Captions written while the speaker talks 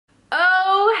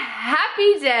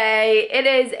happy day. It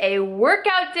is a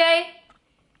workout day.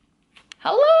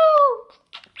 Hello.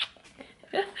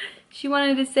 She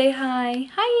wanted to say hi.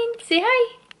 Hi, say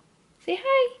hi. Say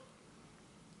hi.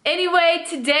 Anyway,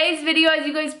 today's video, as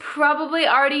you guys probably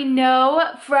already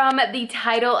know from the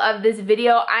title of this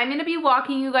video, I'm going to be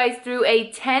walking you guys through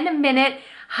a 10-minute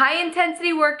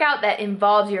high-intensity workout that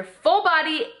involves your full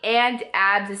body and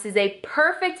abs. This is a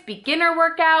perfect beginner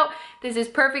workout. This is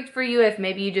perfect for you if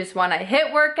maybe you just want a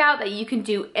HIIT workout that you can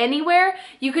do anywhere.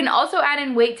 You can also add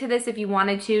in weight to this if you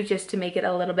wanted to, just to make it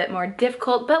a little bit more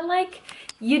difficult, but like,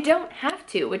 you don't have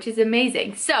to, which is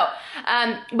amazing. So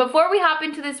before we hop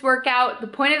into this workout, the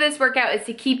point of this workout is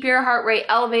to keep your heart rate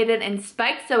elevated and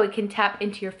spiked so it can tap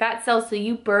into your fat cells so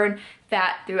you burn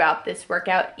fat throughout this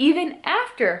workout, even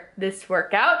after this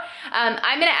workout.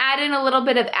 I'm gonna add in a little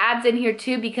bit of abs in here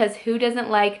too, because who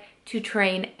doesn't like to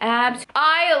train abs?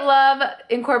 I love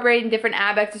incorporating different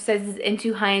ab exercises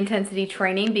into high intensity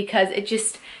training because it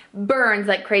just burns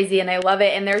like crazy and I love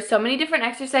it. And there's so many different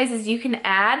exercises you can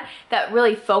add that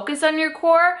really focus on your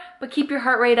core but keep your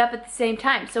heart rate up at the same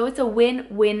time. So it's a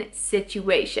win-win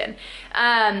situation.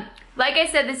 Like I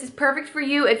said, this is perfect for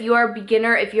you if you are a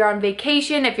beginner, if you're on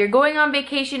vacation, if you're going on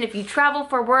vacation, if you travel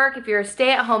for work, if you're a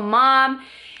stay-at-home mom,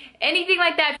 anything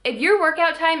like that. If your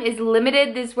workout time is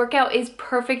limited, this workout is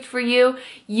perfect for you.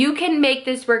 You can make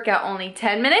this workout only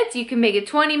 10 minutes. You can make it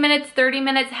 20 minutes, 30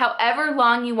 minutes, however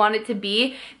long you want it to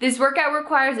be. This workout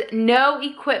requires no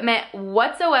equipment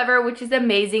whatsoever, which is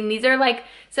amazing. These are like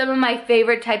some of my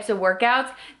favorite types of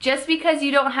workouts. Just because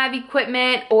you don't have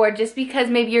equipment, or just because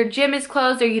maybe your gym is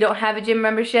closed or you don't have a gym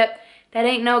membership, that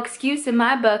ain't no excuse in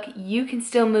my book. You can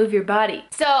still move your body.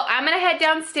 So I'm gonna head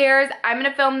downstairs. I'm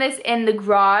gonna film this in the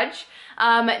garage,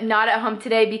 not at home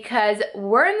today because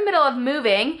we're in the middle of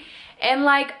moving and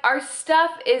like our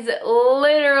stuff is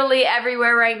literally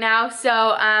everywhere right now.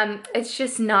 So it's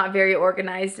just not very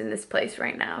organized in this place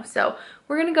right now. So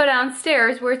we're gonna go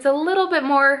downstairs where it's a little bit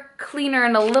more cleaner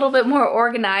and a little bit more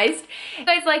organized. If you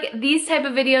guys like these type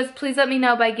of videos, please let me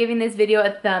know by giving this video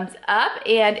a thumbs up.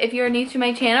 And if you're new to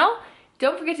my channel,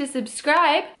 don't forget to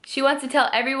subscribe. She wants to tell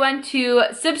everyone to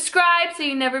subscribe so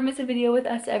you never miss a video with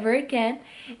us ever again.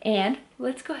 And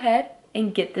let's go ahead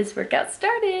and get this workout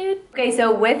started. Okay,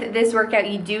 so with this workout,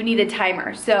 you do need a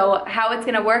timer. So how it's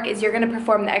gonna work is you're gonna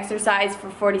perform the exercise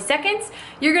for 40 seconds,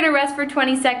 you're gonna rest for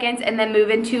 20 seconds, and then move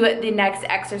into the next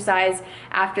exercise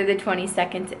after the 20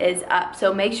 seconds is up.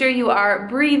 So make sure you are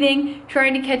breathing,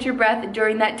 trying to catch your breath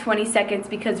during that 20 seconds,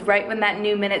 because right when that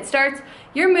new minute starts,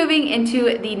 you're moving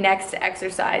into the next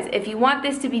exercise. If you want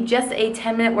this to be just a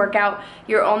 10-minute workout,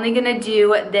 you're only gonna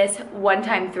do this one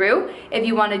time through. If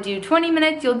you wanna do 20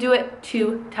 minutes, you'll do it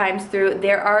 2 times through.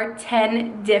 There are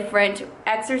 10 different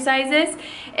exercises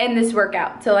in this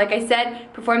workout. So like I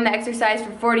said, perform the exercise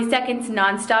for 40 seconds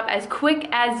non-stop as quick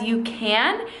as you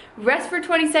can. Rest for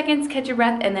 20 seconds, catch your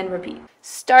breath, and then repeat.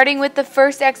 Starting with the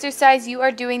first exercise, you are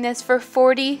doing this for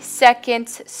 40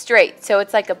 seconds straight. So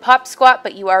it's like a pop squat,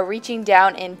 but you are reaching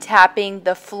down and tapping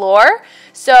the floor.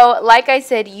 So like I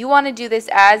said, you want to do this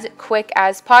as quick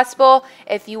as possible.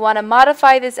 If you want to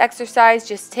modify this exercise,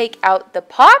 just take out the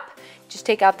pop. Just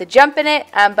take out the jump in it,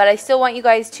 but I still want you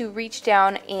guys to reach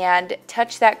down and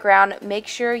touch that ground. Make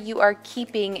sure you are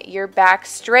keeping your back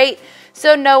straight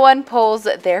so no one pulls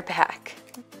their back.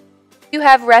 You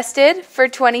have rested for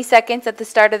 20 seconds at the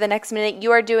start of the next minute.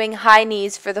 You are doing high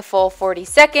knees for the full 40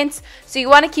 seconds. So you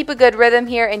want to keep a good rhythm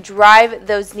here and drive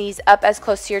those knees up as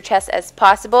close to your chest as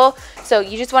possible. So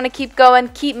you just want to keep going,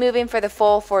 keep moving for the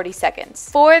full 40 seconds.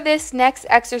 For this next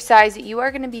exercise, you are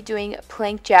going to be doing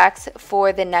plank jacks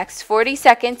for the next 40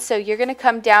 seconds. So you're going to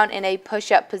come down in a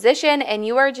push-up position and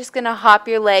you are just going to hop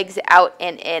your legs out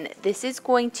and in. This is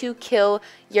going to kill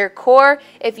your core.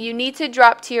 If you need to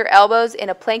drop to your elbows in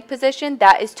a plank position,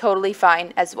 that is totally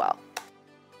fine as well.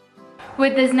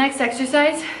 With this next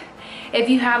exercise, if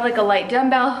you have like a light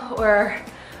dumbbell or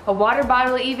a water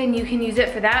bottle even, you can use it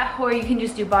for that, or you can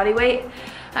just do body weight.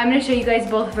 I'm gonna show you guys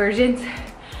both versions.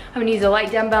 I'm gonna use a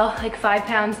light dumbbell, like 5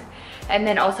 pounds, and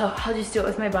then also I'll just do it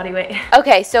with my body weight.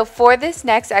 Okay, so for this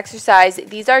next exercise,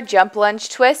 these are jump lunge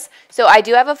twists. So I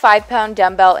do have a 5-pound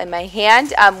dumbbell in my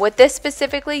hand. With this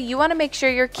specifically, you want to make sure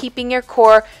you're keeping your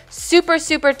core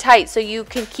super tight so you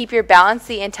can keep your balance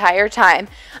the entire time.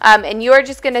 And you are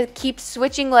just going to keep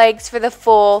switching legs for the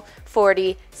full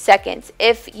 40 seconds.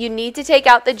 If you need to take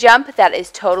out the jump, that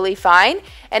is totally fine.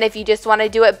 And if you just want to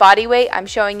do it body weight, I'm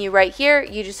showing you right here.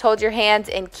 You just hold your hands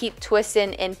and keep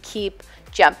twisting and keep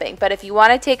jumping. But if you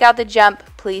want to take out the jump,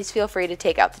 please feel free to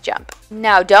take out the jump.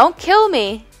 Now don't kill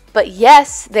me. But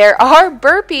yes, there are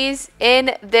burpees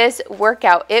in this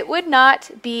workout. It would not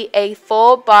be a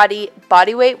full body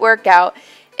weight workout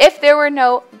if there were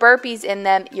no burpees in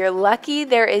them. You're lucky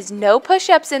there is no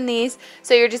push-ups in these,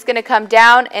 so you're just gonna come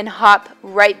down and hop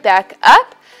right back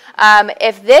up.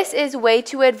 If this is way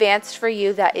too advanced for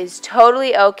you, that is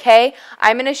totally okay.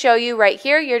 I'm gonna show you right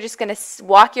here. You're just gonna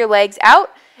walk your legs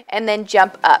out and then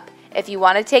jump up. If you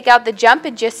want to take out the jump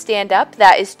and just stand up,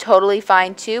 that is totally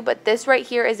fine too, but this right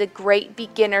here is a great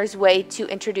beginner's way to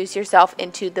introduce yourself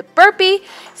into the burpee.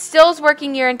 Still is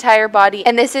working your entire body,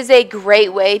 and this is a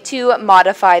great way to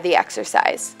modify the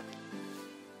exercise.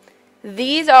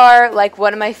 These are like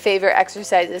one of my favorite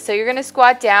exercises. So you're going to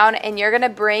squat down and you're going to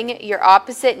bring your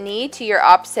opposite knee to your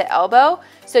opposite elbow.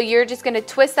 So you're just going to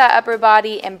twist that upper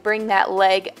body and bring that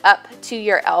leg up to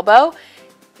your elbow.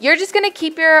 You're just going to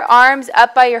keep your arms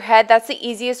up by your head. That's the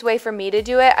easiest way for me to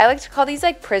do it. I like to call these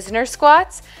like prisoner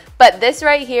squats. But this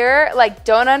right here, like,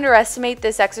 don't underestimate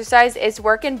this exercise. It's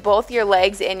working both your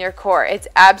legs and your core. It's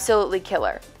absolutely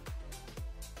killer.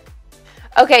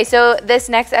 Okay, so this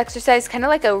next exercise is kind of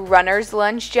like a runner's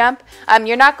lunge jump.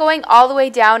 You're not going all the way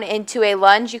down into a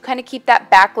lunge. You kind of keep that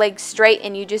back leg straight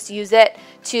and you just use it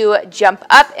to jump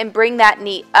up and bring that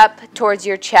knee up towards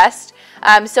your chest.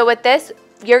 So with this,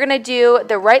 you're going to do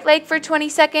the right leg for 20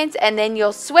 seconds and then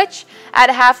you'll switch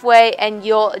at halfway and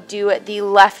you'll do the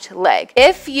left leg.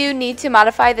 If you need to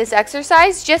modify this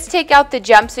exercise, just take out the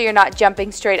jump so you're not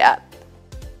jumping straight up.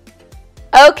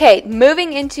 Okay,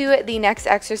 moving into the next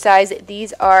exercise,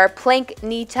 these are plank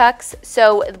knee tucks.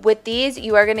 So with these,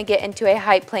 you are going to get into a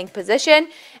high plank position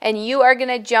and you are going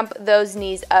to jump those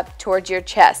knees up towards your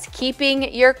chest,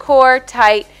 keeping your core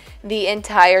tight the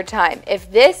entire time.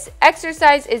 If this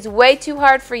exercise is way too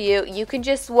hard for you, you can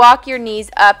just walk your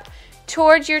knees up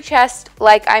towards your chest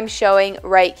like I'm showing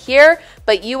right here,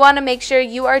 but you want to make sure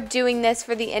you are doing this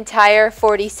for the entire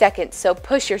 40 seconds, so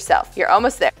push yourself. You're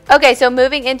almost there. Okay, so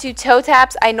moving into toe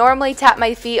taps, I normally tap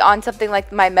my feet on something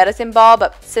like my medicine ball,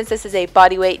 but since this is a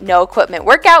body weight, no equipment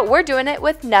workout, we're doing it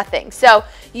with nothing. So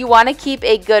you want to keep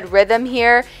a good rhythm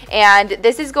here, and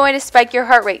this is going to spike your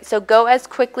heart rate, so go as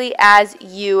quickly as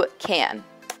you can.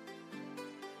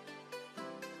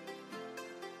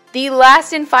 The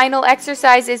last and final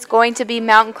exercise is going to be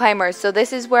mountain climbers. So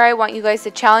this is where I want you guys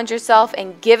to challenge yourself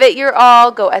and give it your all.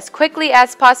 Go as quickly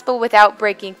as possible without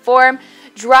breaking form.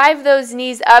 Drive those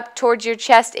knees up towards your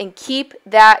chest and keep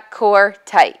that core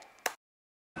tight.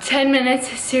 10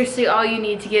 minutes is seriously all you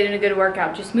need to get in a good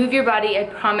workout. Just move your body. I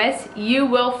promise you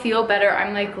will feel better.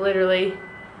 I'm like literally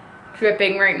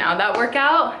dripping right now. That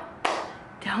workout,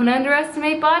 don't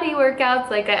underestimate body workouts.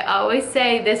 Like I always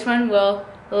say, this one will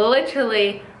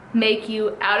literally make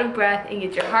you out of breath and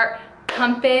get your heart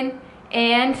pumping,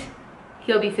 and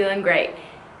you'll be feeling great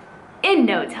in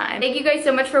no time. Thank you guys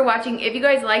so much for watching. If you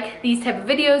guys like these type of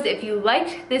videos, if you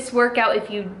liked this workout, if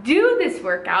you do this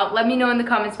workout, let me know in the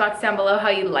comments box down below how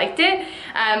you liked it.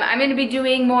 I'm going to be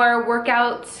doing more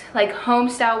workouts, like home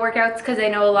style workouts, because I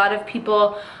know a lot of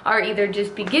people are either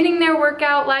just beginning their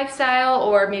workout lifestyle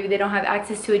or maybe they don't have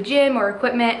access to a gym or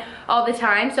equipment all the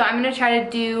time. So I'm going to try to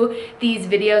do these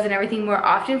videos and everything more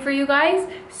often for you guys.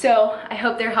 So I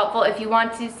hope they're helpful. If you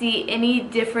want to see any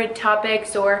different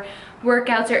topics or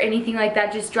workouts or anything like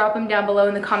that, just drop them down below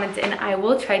in the comments and I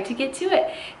will try to get to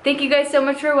it. Thank you guys so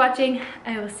much for watching.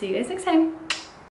 I will see you guys next time.